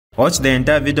Watch the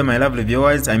entire video, my lovely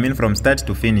viewers, I mean from start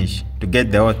to finish, to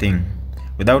get the whole thing.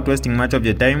 Without wasting much of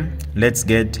your time, let's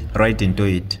get right into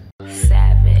it.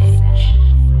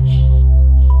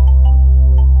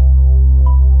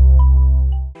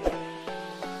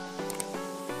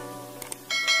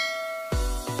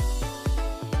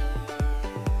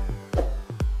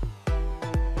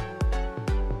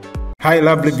 Hi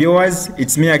lovely viewers,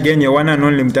 it's me again, your one and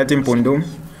only Mutati Mpundu.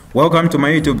 Welcome to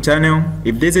my YouTube channel.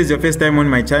 If this is your first time on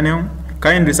my channel,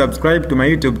 kindly subscribe to my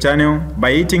YouTube channel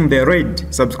by hitting the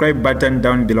red subscribe button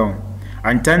down below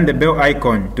and turn the bell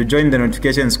icon to join the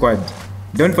notification squad.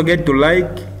 Don't forget to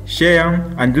like,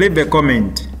 share and leave a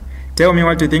comment. Tell me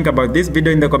what you think about this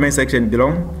video in the comment section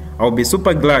below. I'll be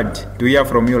super glad to hear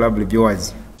from you lovely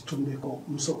viewers.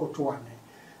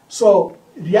 So,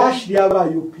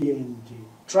 Riashriava UPND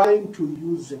trying to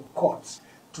use the courts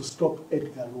to stop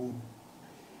Edgar Lungu.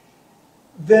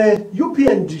 The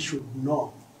UPND should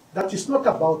know that it's not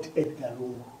about Edgar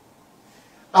Lungu.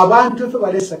 Abantu efe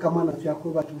balesa kamana fyako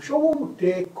bati bushobo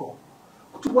buteko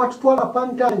kutubwatwala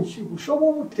pantanchi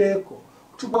bushobo buteko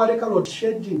kutubwaleka load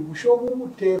shedding bushobo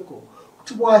buteko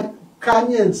kutubwa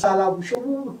kanye nsala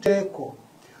bushobo buteko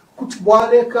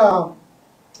kutubwaleka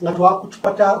ngatwa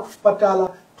kutupatala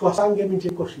twasange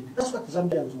miteko shidi. That's what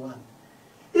Zambians want.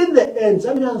 In the end,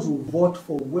 Zambians will vote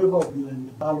for whoever will be on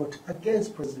the ballot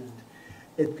against President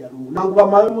Edgar Lungu. Nanguba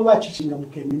mawe bacichinga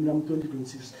mukemina mu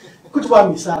 2026 kutwa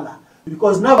misala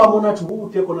because never mona to who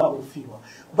take on our fiwa.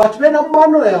 But when a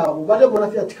mano ya wale mona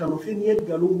fi atikanofi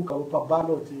Edgar Lungu ka upa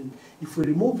ballot, if we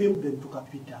remove him then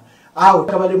tukapita.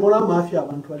 Tabale mona mafia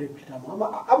abantu wale pitamo.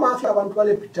 Ama mafia abantu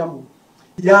wale pitamo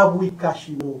ya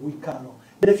wikashino wikalo.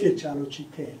 Nefye chalo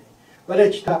chikele. Wale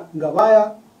chita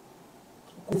ngabaya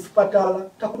kufipatala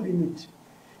takulimiti.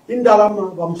 Indalama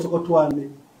bamusokotwane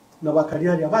na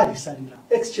bakaliari abali salila.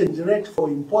 Exchange rate for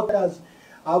importers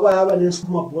aba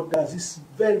nensukuma borders is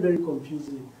very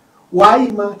confusing.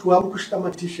 Waima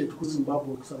tuamkushita t-shirt ku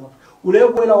Zimbabwe kusaba.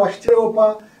 Ulebwela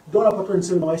washiteopa dollar pa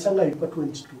 27 na waisanga ipa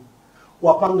 22.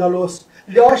 Wapanga loss.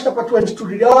 Ile washita pa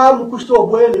 22 ile wamkushita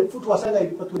obwele futu wasanga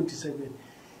ipa 27.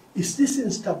 Is this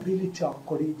instability our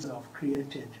colleagues have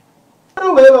created?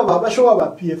 Wherever babashowa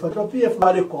ba PF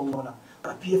bale Kongola.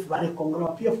 PF bale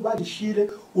Kongola, PF bale Shile,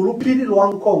 ulupili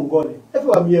lwa Kongole.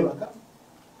 Everyone miebaka.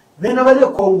 Then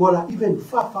bale Kongola even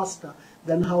far faster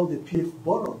than how the PF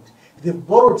borrowed. They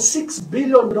borrowed $6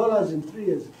 billion in 3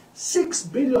 years.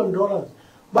 $6 billion.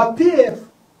 But PF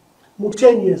mu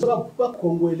 10 years ba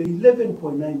Kongole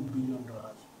 $11.9 billion.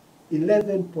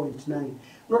 11.9.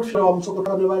 Not sure wa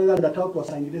msokotane bale landa tatu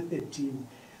wasangile 13.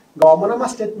 Ngawamona ma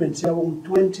statements yabo mu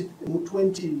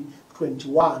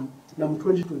 2021 na mu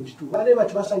 2022 bale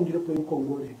bati basangire po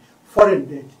Kongole foreign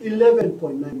debt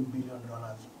 $11.9 billion.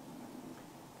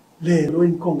 Lero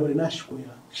in Kongole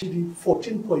nashkwela chidi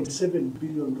 $14.7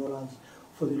 billion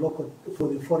for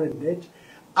the foreign debt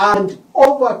and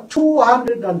over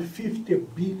 250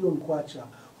 billion kwacha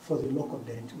for the local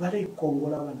debt. Bale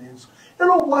Kongola banenso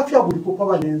elo bwafya bulipo pa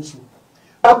banenso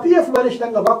APF bale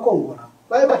shitanga ba Kongola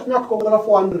bale bati not Kongola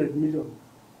 400 million.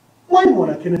 Why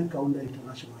mona Kenneth Kaunda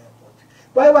International Airport?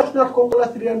 Why bati not Kongola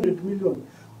 300 million?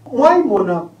 Why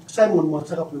mona Simon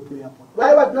Mwatsaka Pwepo Airport?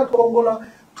 Why bati not Kongola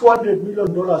 $200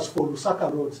 million for Lusaka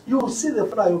roads? You will see the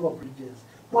flyover bridges.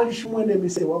 Mwalishimwene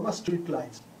mise wama street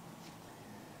lights.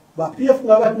 But PF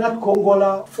ngabat not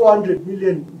Kongola $400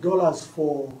 million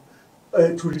for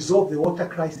to resolve the water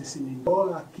crisis in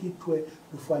Ndola, Kitwe,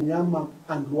 Lufanyama,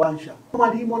 and Luansha.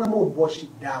 Mwalimona mo Boshi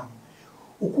Dam.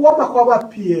 Ukuwama kwa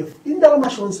PF, indala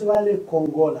mashonse wale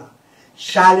Kongola,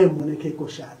 shale monekeko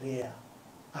shalea.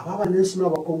 Ababa nensu na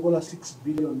Kongola $6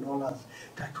 billion,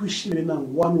 tatuishile na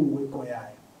wanu mweko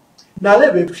yae. Na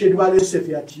lebe tushedi wale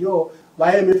sefi ati yo,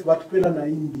 wa IMF batupela na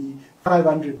indi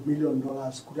 $500 million,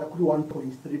 kuri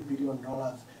 $1.3 billion.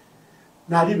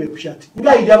 Na libe pushati.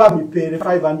 Nga idaba mipere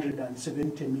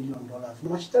 $570 million.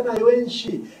 Mwashitana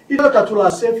yoenshi, ilo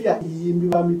tatula sefi ya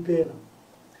iimbi wa mipera.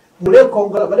 Mule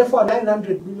Kongola, bale for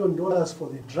 $900 million for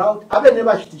the drought, abe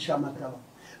neba shitisha mataba.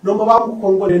 Nomba wamu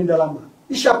Kongola endalama.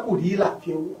 Isha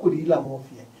kurila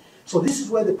mofie. So this is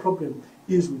where the problem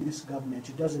is with this government.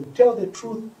 It doesn't tell the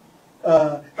truth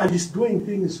and it's doing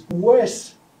things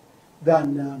worse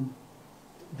than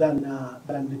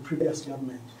the previous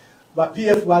government. But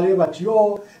PF wale but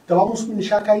yo tabamusu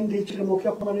nishaka inde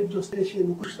chiremokia kwa radio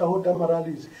station kushita hoda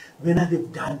maralis when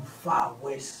they've done far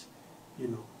worse, you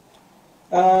know.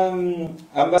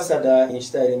 Ambassador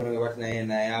Instead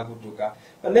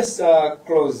but let's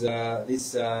close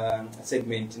this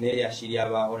segment near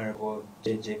Shiriaba Honorable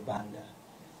JJ Banda.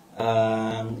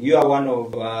 You are one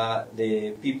of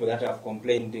the people that have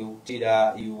complained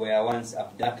that you were once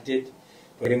abducted.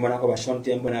 Complain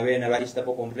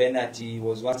that he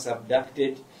was once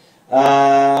abducted.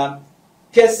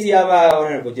 Case yaba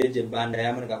Honorable JJ Banda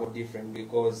yamoneka different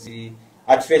because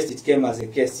at first it came as a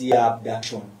case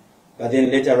abduction, but then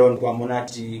later on kwa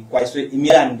Mutati kwa iswe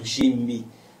imilandu shimbi,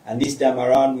 and this time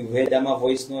around we've heard ama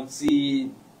voice notes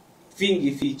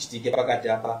fingi fichti kepakati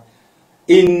hapa.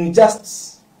 In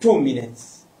just 2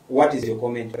 minutes, what is your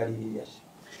comment?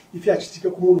 If you actually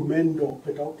take Mendo,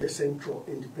 the Central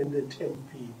Independent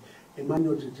MP,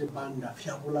 Emmanuel JJ Banda,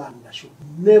 Fiabulanda, should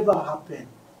never happen.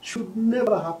 Should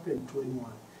never happen to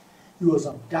anyone. He was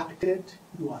abducted,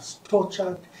 he was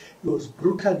tortured, he was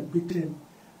brutally beaten.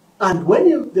 And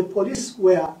when the police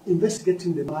were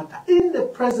investigating the matter, in the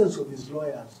presence of his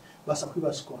lawyers,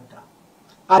 Basakiba Squatter,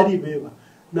 Adi Beba,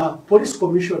 now Police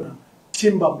Commissioner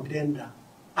Timba Mudenda,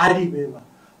 Adi Beba,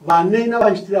 Vanena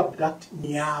Vanstri abduct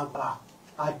Nyaba,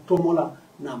 Atomola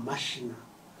na mashina.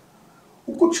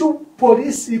 Ukuchu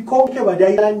polisi konke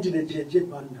badayirangire JJ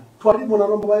Banda. Twali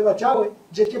munaromba baye bachawe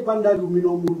JJ Banda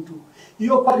lumino muntu.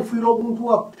 Iyo kwali fuiro muntu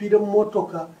wa pide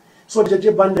motoka. So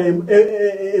JJ Banda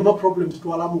ema problems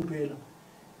twala mupela.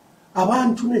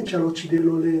 Abantu ne chalo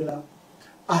chidelolela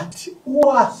ati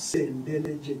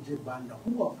uasendele JJ Banda,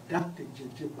 who abducted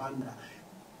JJ Banda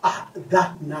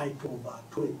that night over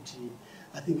 20,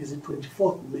 I think is it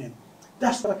 24th May.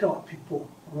 That's what our people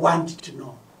want to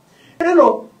know.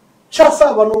 Hello,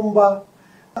 chasa banomba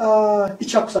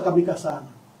ichakusakamika sana.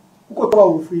 Uko toa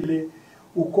ufile,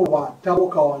 uko wa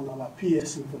taboka wana wa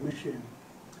PS information.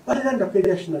 Balenda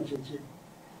pediashina JJ.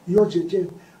 Yo JJ,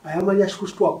 ayama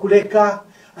yashikushtua kuleka.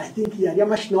 I think yari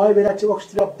mashina wawe belati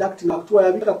wakustira abducting aktua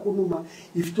yabika kunuma.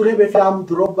 If turebe fya armed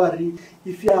robbery,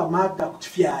 if ya murder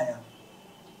kutfiaya.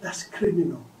 That's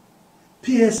criminal.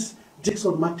 PS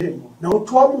Dixon Matembo. Now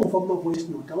tuamu mfama voice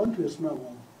note. I want to explain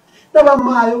one. Now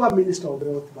my Minister of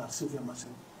Health Sylvia Masen.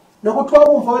 Now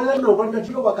tuamu mfama no wanda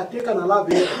tio wakateka na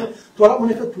lave. Tuala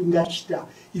munefe tuingachita.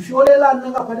 If you olela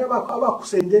nanga padeba kwa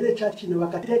kusendele church ne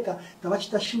wakateka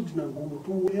tabachita shield na ngumu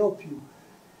to help you.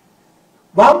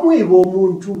 Bamu ibo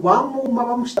muntu bamu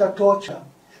mabamsta torture.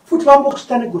 Futu bamu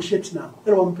kusta negotiate na.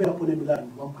 Ela wampela pone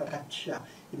milandu wamkakatisha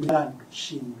milandu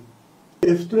chini.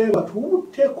 If but who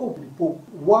take over the Pope,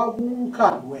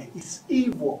 it's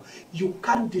evil. You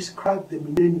can't describe them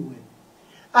in any way.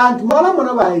 And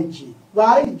Malamona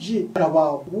YG,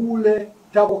 Taba, Wule,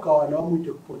 Tabokawana,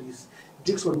 with police,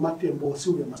 Dixon Matembo,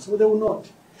 Sylvia, so they will not.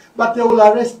 But they will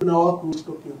arrest now who's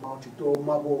talking about it, or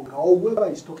Mabonga, or whoever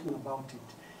is talking about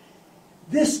it.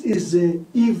 This is the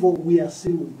evil we are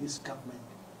seeing with this government.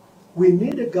 We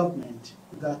need a government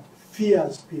that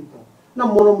fears people. Na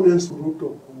monomunense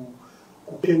ruto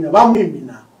Kenya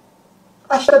bamwimina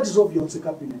ashaka dissolve yonse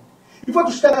cabinet ifo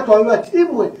tushitaka twawe ati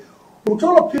imwe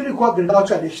utolo pili kwa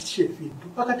agriculture leshifitu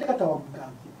pakateka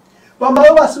tawamkambi bamawe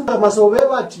basunga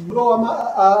masobeba ati yo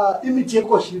imiti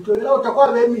eko shito leo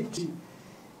utakwa emiti.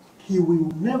 He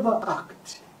will never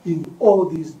act in all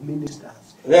these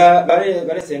ministers.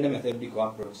 Very send a methodical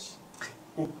approach.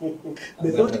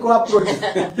 Methodical approach.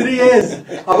 3 years.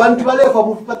 Abantu bale for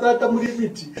mufupata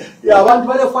mulimiti. Ya abantu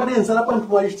bale for densa na pantu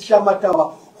mwalishisha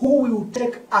matawa. Who will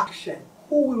take action?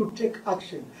 Who will take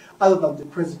action other than the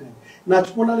president? Na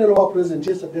tukuna lelo wa president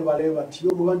yesterday baleva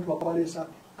tiyo mwantu wakwalesa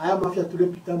aya mafia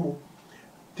tulepitamo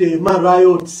te ma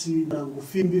riots na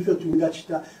ngufimbi fe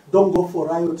tuingachita. Don't go for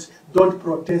riots, don't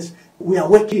protest. We are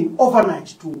working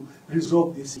overnight to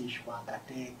resolve this issue.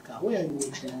 Where are you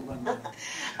working overnight?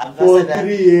 For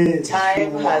 3 years.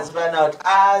 Time has run out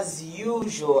as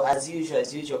usual.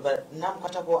 But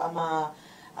namkwatako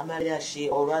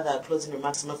amaliashi, or rather closing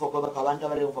remarks for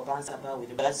with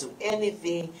regards to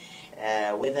anything,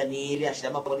 whether ni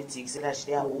ashidama politics,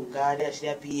 ashida ugari,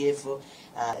 ashida PF,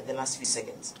 the last few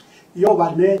seconds. Yo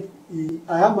bane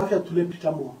aya mafia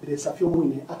tulepitamo lesafyo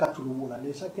mwine akatulumula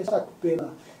lesakesa kupela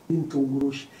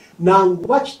intungurushi nangu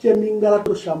bachiteminga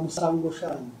latosha musango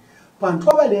shani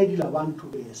pantu abalejila bantu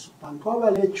beso pantu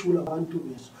abalechula bantu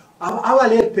beso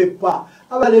abale pepa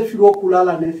abale firo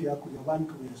kulala nefi yakunya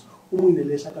bantu beso umwine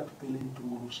lesakatupela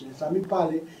intungurushi lesami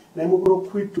pale na imogoro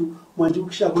kwitu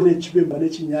mwanjukisha gone chibemba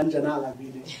nechinyanja na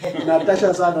alavile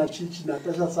natasha sana chichi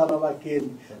natasha sana bakeni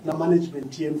na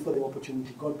management team for the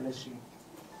opportunity. God bless you.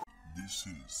 This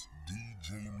is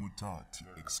DJ Mutati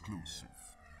exclusive.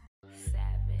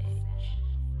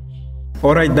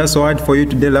 Alright, that's all for you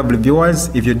today, lovely viewers.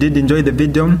 If you did enjoy the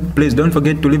video, please don't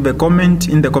forget to leave a comment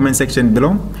in the comment section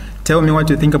below. Tell me what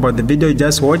you think about the video you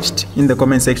just watched in the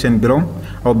comment section below.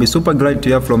 I'll be super glad to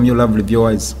hear from you, lovely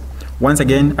viewers. Once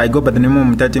again, I go by the name of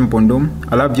Mutati Mpundu.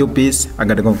 I love you, peace, I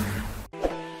gotta go.